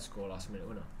see Stead score last minute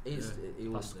winner. He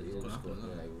will Past score. it, He will gonna score. happen,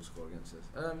 isn't Yeah, he will score against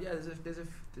us. Yeah,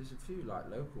 there's a few like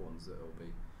local ones that will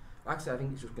be. Actually, I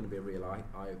think it's just going to be a real eye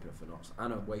opener for Notts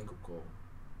and a wake up call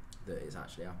that it's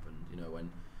actually happened. You know,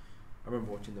 when I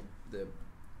remember watching the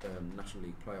National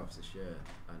League playoffs this year,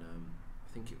 and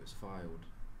I think it was Fylde,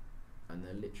 and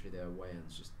they're literally their away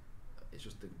ends it's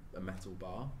just a metal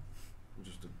bar and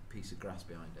just a piece of grass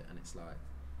behind it, and it's like.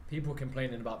 People were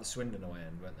complaining about the Swindon away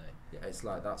end, weren't they? Yeah, it's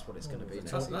like that's what it's going to be.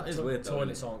 That is weird. Though,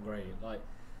 Toilets aren't great. Like,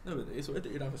 no, but it's weird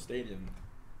that you'd have a stadium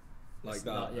like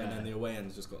that, yeah. and then the away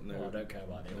end's just got no. Well, I don't care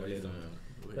about the away end.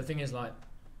 The thing is, like,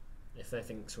 if they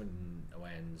think Swindon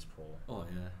away ends poor,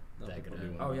 they're gonna- probably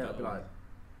one Oh of the yeah, better it'll be like ones.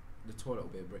 the toilet will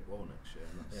be a brick wall next year,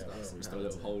 and that's Just a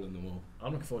little hole in the wall.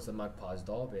 I'm looking forward to the Magpies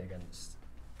derby against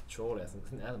Chorley. I think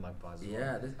they're the Magpies as well.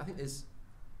 Yeah, I think there's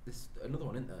another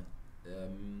one, isn't there?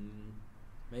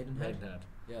 Maidenhead.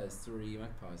 Yeah, there's 3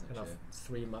 Magpies Gonna next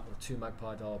have year. 2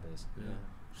 Magpie derbies. Yeah,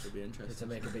 should be interesting. To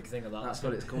make a big thing of that. That's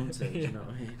what it's come to. Do you know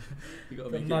what I mean? You got to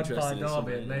The make it Magpie interesting. in some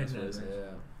derby at way, I Maidenhead. suppose.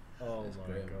 Yeah. Oh It's my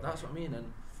grim. god. That's what I mean.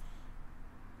 And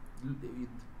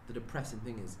the depressing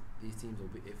thing is, these teams will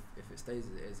be if it stays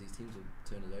as it is, these teams will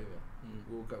turn us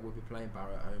over. We'll be playing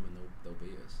Barrow at home, and they'll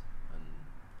beat us,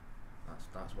 and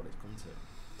that's what it's come to.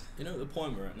 You know, at the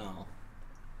point we're at now,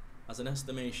 as an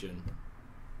estimation,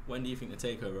 when do you think the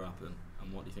takeover happened,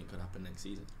 and what do you think could happen next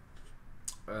season?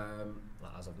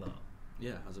 Like, as of now.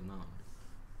 Yeah, as of now.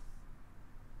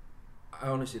 I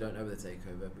honestly don't know the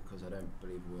takeover because I don't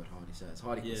believe a word Hardy says.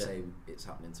 Hardy can say it's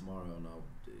happening tomorrow, and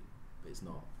but it's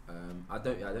not. I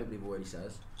don't believe a word he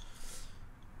says.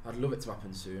 I'd love it to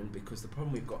happen soon, because the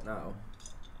problem we've got now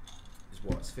is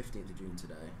it's 15th of June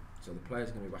today, so the players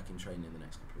are going to be back in training in the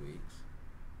next couple of weeks.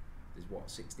 there's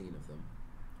 16 of them,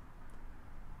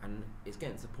 and it's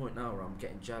getting to the point now where I'm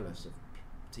getting jealous of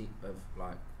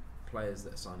like players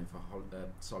that are signing for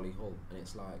Solihull, and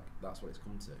it's like that's what it's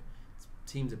come to.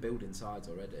 Teams are building sides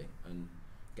already and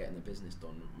getting the business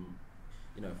done.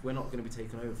 You know, if we're not going to be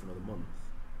taken over for another month,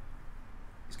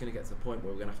 it's going to get to the point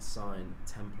where we're going to have to sign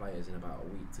 10 players in about a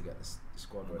week to get the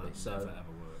squad ready. That So never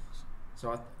ever works.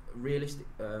 So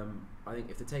I think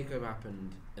if the takeover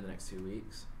happened in the next 2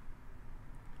 weeks,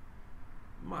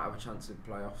 might have a chance of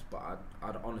playoffs, but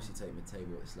I'd honestly take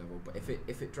mid-table at this level. But if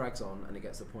it drags on and it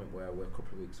gets to the point where we're a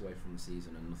couple of weeks away from the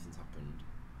season and nothing's happened,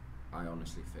 I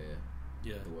honestly fear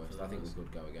the worst. I think we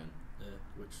could go again. Yeah,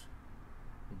 which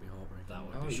would be heartbreaking. That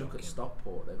would be you look at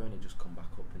Stockport; they've only just come back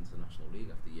up into the National League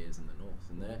after years in the North,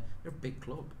 and they're a big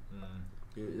club.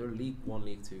 They're a League 1,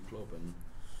 League 2 club, and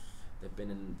they've been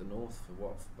in the North for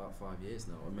about 5 years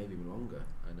now, or maybe even longer.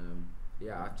 And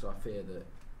so I fear that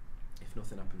if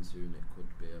nothing happens soon, it could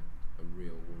be a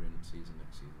real worrying season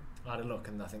next season. I had a look,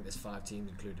 and I think there's 5 teams,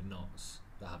 including Notts,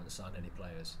 that haven't signed any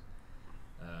players.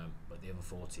 But the other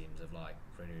 4 teams have like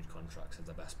renewed contracts of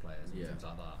the best players and things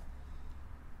like that.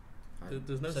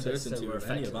 There's no certainty with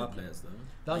any of our players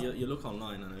though. You look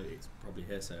online, I know it's probably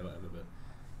hearsay or whatever, but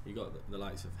you got the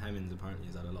likes of Hemmings. Apparently,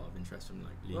 has had a lot of interest from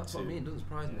like League 2. That's what I mean. It doesn't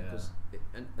surprise me because,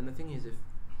 and the thing is,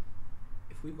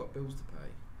 if we've got bills to pay,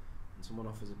 and someone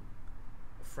offers a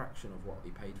fraction of what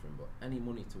he paid for him, but any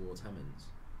money towards Hemmings,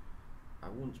 I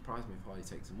wouldn't surprise me if Hardy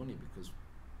takes the money because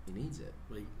he needs it.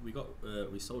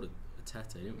 We sold a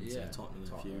Tete, didn't we? To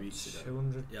Tottenham a few weeks ago.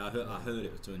 200. Yeah, I heard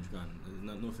it was 200 grand.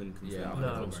 There's nothing confirmed. Yeah,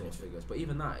 by all sorts of figures. But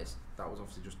even that was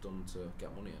obviously just done to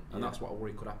get money in, and that's what I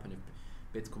worry could happen if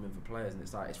bids come in for players. And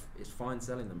it's like it's fine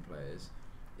selling them players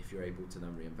if you're able to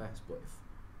then reinvest. But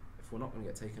if we're not going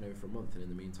to get taken over for a month, and in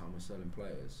the meantime we're selling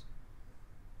players,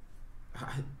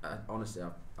 honestly,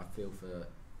 I feel for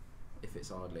if it's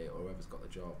Ardley or whoever's got the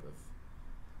job of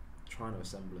trying to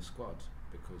assemble a squad,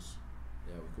 because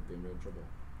we could be in real trouble.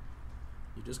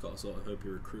 You just got to sort of hope he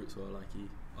recruits well.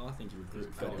 I think he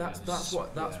recruits.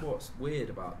 That's what's weird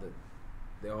about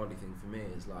the Ardley thing for me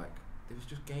is like there was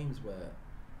just games where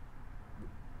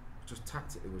just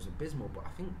tactically was abysmal, but I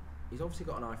think he's obviously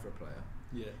got an eye for a player.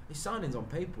 Yeah. His signings on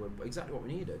paper were exactly what we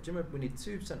needed. Do you remember we need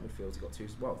 2 centre midfielders? He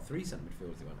got 3 centre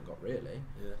midfielders. He went and got really.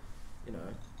 Yeah. You know.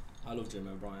 I love Jim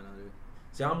O'Brien. I do.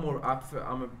 See, I'm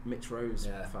a Mitch Rose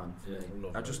fan for me.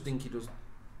 I just think he does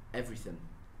everything.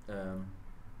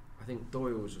 I think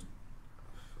Doyle was just,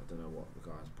 I don't know what the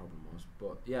guy's problem was,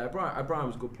 but yeah, O'Brien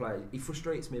was a good player. He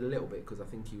frustrates me a little bit because I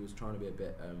think he was trying to be a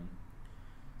bit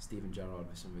Steven Gerrard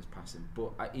with some of his passing,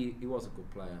 but he was a good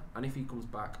player. And if he comes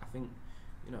back, I think,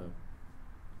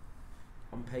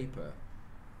 on paper,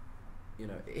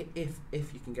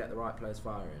 if you can get the right players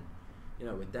firing,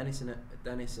 with Dennis and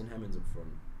Hemmings up front,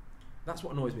 that's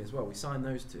what annoys me as well. We signed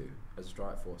those 2 as a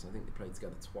strike force. I think they played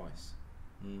together twice.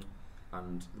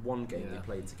 And one game they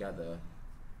played together,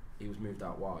 he was moved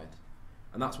out wide,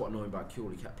 and that's what annoyed me about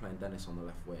Kuehl. He kept playing Dennis on the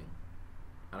left wing,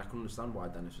 and I can understand why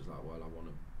Dennis was like, well, I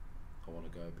want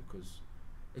to go, because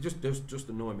it just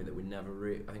annoyed me that we never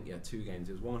really. I think 2 games.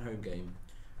 It was one home game,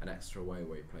 an extra away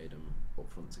where he played them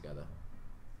up front together,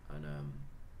 and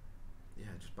it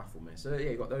just baffled me. So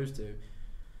you got those 2.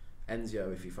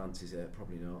 Enzio, if he fancies it,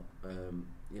 probably not.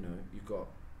 You've got.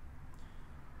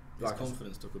 His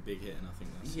confidence took a big hit, and I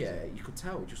think that's... Yeah, you could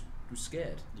tell, he just was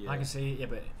scared. Yeah. I can see,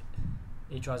 but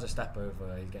he tries to step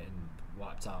over, he's getting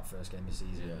wiped out first game of the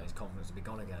season, and his confidence will be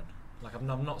gone again. Like, I've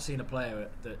not seen a player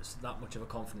that's that much of a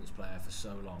confidence player for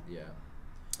so long. Yeah.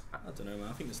 I don't know, man.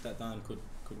 I think the step down could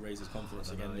raise his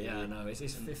confidence again. Yeah, no, it's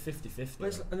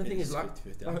 50-50. And the thing is, like...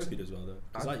 50-50. I hope he does well, though.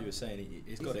 Because like you were saying,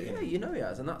 he's got it in. Yeah, he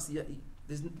has, and that's...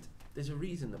 There's a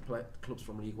reason that clubs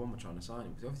from League 1 were trying to sign him,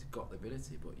 because he obviously got the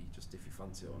ability, but he just, if you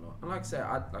fancy it or not. And like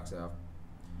I say,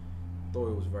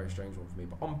 Doyle was a very strange one for me,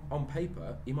 but on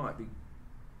paper he might be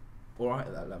all right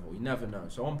at that level. You never know.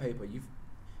 So on paper,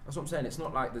 that's what I'm saying. It's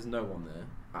not like there's no one there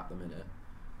at the minute,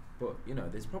 but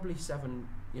there's probably 7.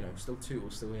 Still 2 or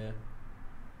still here.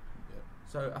 Yeah.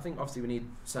 So I think obviously we need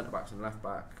centre backs and left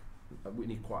back. We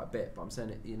need quite a bit, but I'm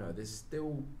saying there's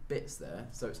still bits there.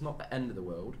 So it's not the end of the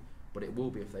world. But it will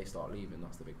be if they start leaving.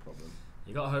 That's the big problem.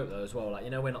 You've got to hope though as well. Like,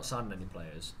 we're not signing any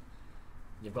players.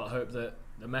 You've got to hope that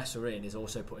the mess we're in is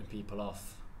also putting people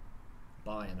off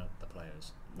buying up the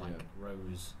players, like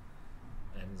Rose,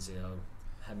 Enzio,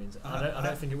 Hemmings. I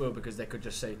don't think it will, because they could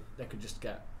just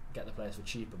get the players for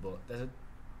cheaper. But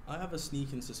I have a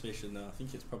sneaking suspicion that I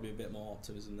think it's probably a bit more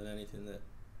optimism than anything, that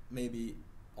maybe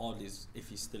Ardley's, if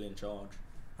he's still in charge,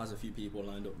 has a few people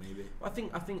lined up. Maybe. I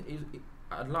think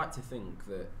I'd like to think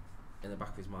that in the back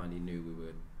of his mind he knew we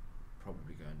were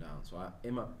probably going down. So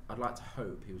I'd like to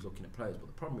hope he was looking at players, but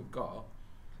the problem we've got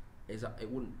is that it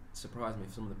wouldn't surprise me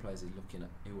if some of the players he was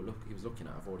looking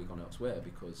at have already gone elsewhere,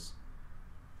 because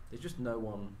there's just no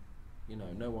one,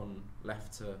 no one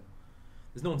left to.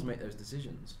 There's no one to make those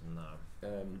decisions. No.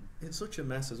 It's such a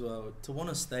mess as well. To want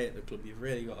to stay at the club, you've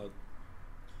really got to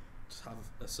just have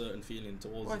a certain feeling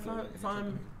towards the club.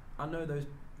 I know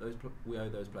we owe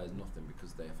those players nothing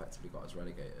because they effectively got us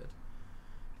relegated.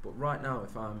 But right now,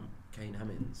 if I'm Kane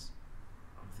Hemmings,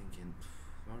 I'm thinking,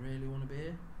 do I really want to be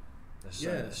here?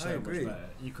 I agree. Much better.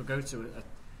 You could go to,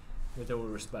 with all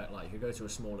respect, like you could go to a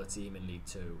smaller team in League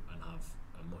Two and have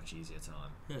a much easier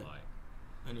time. Yeah.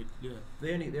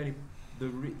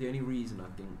 The only reason I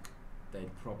think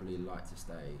they'd probably like to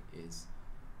stay is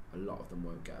a lot of them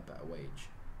won't get a better wage,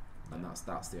 and that's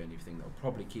the only thing that will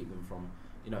probably keep them from,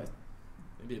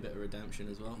 maybe a bit of redemption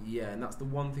as well. Yeah, and that's the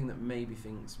one thing that maybe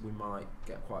thinks we might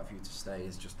get quite a few to stay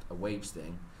is just a wage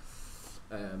thing.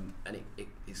 And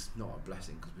it's not a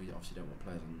blessing because we obviously don't want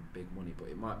players on big money, but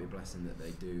it might be a blessing that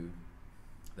they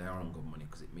are on good money,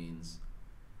 because it means,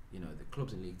 the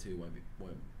clubs in League Two won't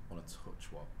want to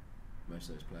touch what most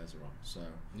of those players are on. So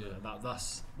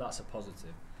that's a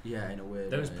positive. Yeah, in a way.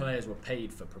 Those players were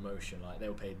paid for promotion, like they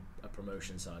were paid a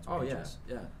promotion side's wages.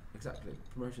 Yeah, exactly.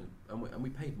 Promotion, and we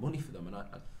paid money for them, and I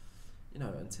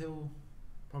until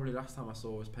probably last time I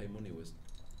saw us pay money was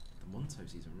the Monto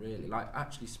season. Really, like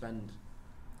actually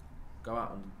go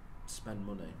out and spend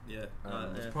money. Yeah,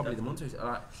 it's probably the Monto.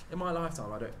 Like in my lifetime,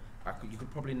 you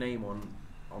could probably name on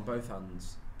both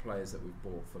hands players that we've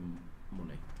bought for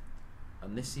money,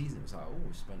 and this season it was like,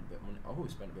 we spent a bit money. We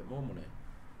spent a bit more money.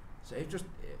 So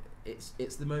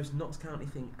it's the most Notts County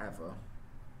thing ever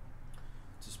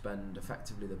to spend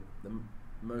effectively the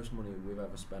most money we've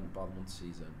ever spent by the month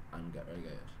season and get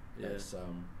relegated. Yeah.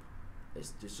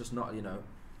 It's just not,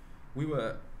 we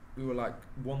were like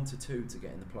 1 to 2 to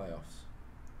get in the playoffs,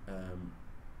 and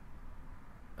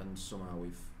somehow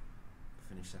we've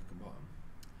finished second bottom.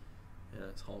 Yeah,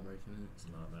 it's heartbreaking, isn't it? It's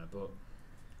a nightmare. But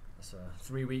that's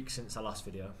 3 weeks since our last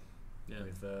video. Yeah.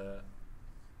 With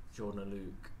Jordan and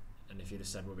Luke. And if you'd have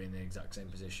said we'll be in the exact same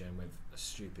position with a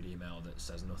stupid email that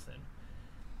says nothing,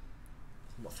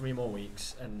 3 more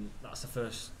weeks, and that's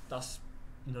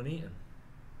Nuneaton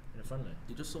in a friendly.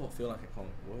 You just sort of feel like it can't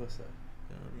get worse though.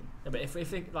 You know what I mean? Yeah, but if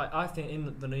it, like, I think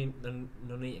in the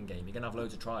Nuneaton game you're gonna have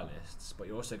loads of trialists, but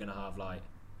you're also gonna have to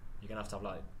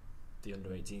have the under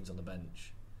 18s on the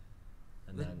bench.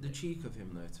 And the cheek of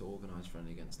him though to organise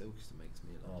friendly against Ilkeston makes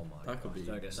me like, oh my god, that could be.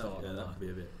 Don't get started. That could be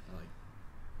a bit like,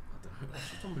 I don't know. That's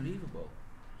just unbelievable.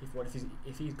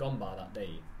 If he's gone by that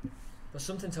date, but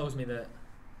something tells me that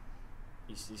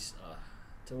he's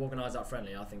to organise that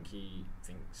friendly. I think he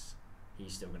thinks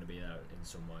he's still going to be there in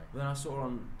some way. Then I saw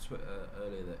on Twitter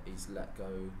earlier that he's let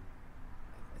go.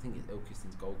 I think it's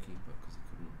Ilkeston's goalkeeper because he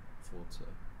couldn't afford to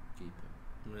keep him.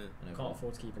 Yeah. Can't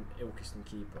afford to keep an Ilkeston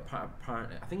keeper.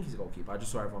 Apparently, I think he's a goalkeeper. I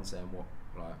just saw everyone saying what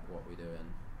we're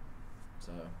doing.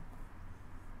 So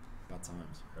bad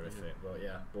times. Horrific. Well,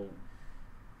 yeah.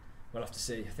 We'll have to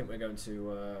see. I think we're going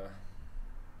to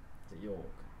is it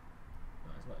York?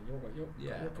 No, it's not York.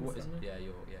 Yeah. York, isn't it? Yeah,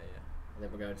 York. Yeah. I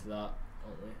think we're going to that,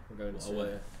 aren't we? We're going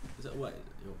to. Is it away?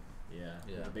 York. Yeah.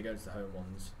 We'll be going to the home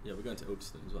ones. Yeah, we're going to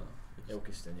Ilkeston as well.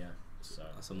 Ilkeston, yeah. So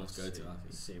that's a must go to. I think.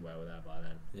 See where we're there by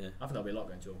then. Yeah. I think there'll be a lot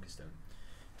going to Ilkeston.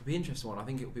 It'll be an interesting one. I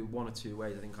think it'll be one or two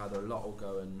ways. I think either a lot will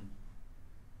go and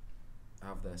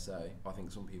have their say. I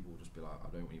think some people will just be like, I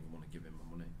don't even want to give him my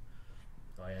money.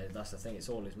 Oh yeah, that's the thing. It's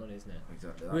all his money, isn't it?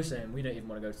 Exactly. We're saying we don't even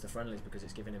want to go to the friendlies because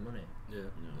it's giving him money. Yeah.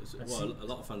 Well, a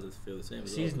lot of fans feel the same. A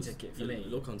season ticket for me.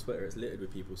 Look on Twitter, it's littered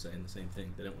with people saying the same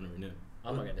thing. They don't want to renew.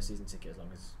 I'm not getting a season ticket as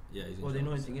long as. Yeah. Well, the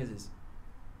annoying thing is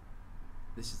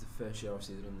this is the first year I've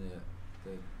seen on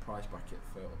the price bracket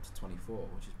for up to 24,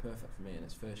 which is perfect for me, and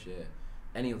it's first year.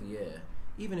 Any other year,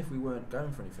 even if we weren't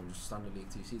going for anything, just standard League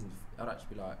 2 season, I'd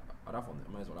actually be like, I'd have one.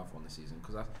 I may as well have one this season,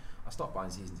 because I stopped buying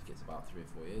season tickets about 3 or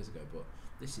 4 years ago, but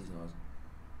this season I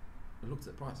looked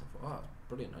at the price, I thought, oh, that's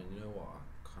brilliant, and you know what, I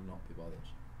cannot be bothered.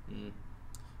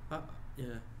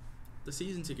 Yeah, the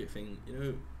season ticket thing,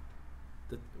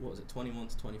 what was it, 21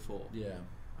 to 24? Yeah.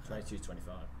 22 to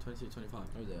 25. 22 to 25? Oh,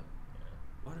 is it? Yeah.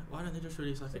 Why don't they just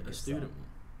release like a student one?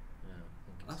 Yeah.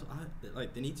 That's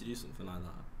what they need to do something like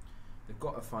that. They've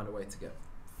got to find a way to get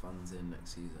fans in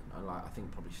next season, and I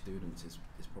think probably students is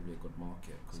probably a good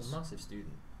market. It's a massive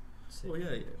student. Well,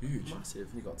 yeah, huge,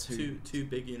 massive. You've got two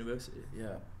big universities.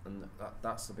 Yeah, and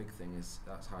that's the big thing, is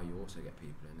that's how you also get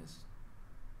people in, is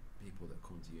people that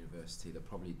come to university that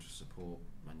probably just support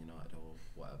Man United or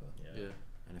whatever. Yeah.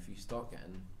 And if you start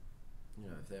getting,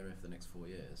 if they're here for the next 4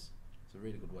 years, it's a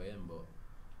really good way in. But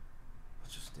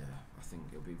I think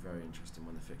it'll be very interesting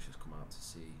when the fixtures come out to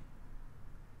see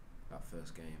that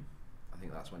first game. I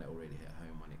think that's when it will really hit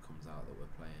home, when it comes out that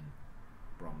we're playing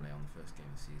Bromley on the first game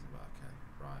of the season. But okay,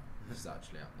 right, this is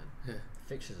actually happening. The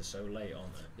fixtures are so late,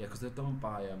 aren't they? Yeah, because they're done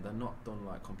by they're not done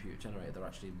like computer generated. They're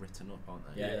actually written up, aren't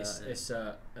they? Yeah, it's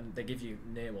and they give you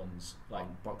near ones like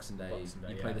on Boxing Day.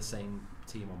 You yeah. play the same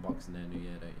team on Boxing Day and New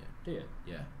Year, don't you? Do you?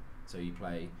 Yeah. So you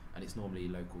play, and it's normally a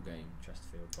local game.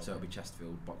 Chesterfield. Probably. So it'll be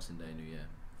Chesterfield, Boxing Day, New Year.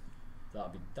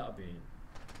 That'd be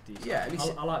decent. Yeah,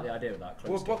 I like the idea of that.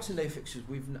 Well, Boxing Day fixtures,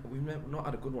 we've not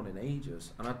had a good one in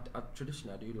ages, and I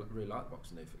traditionally I do really like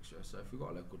Boxing Day fixture. So if we've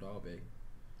got a local derby,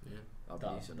 that'd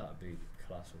be decent. That'd be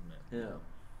class, wouldn't it?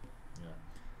 Yeah.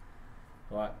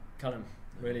 All right, Callum.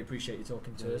 Really appreciate you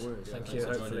talking to us. Thank you.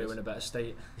 Hopefully we're in a better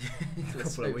state in a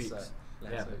couple of weeks.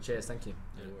 Cheers. Thank you.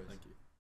 Thank you.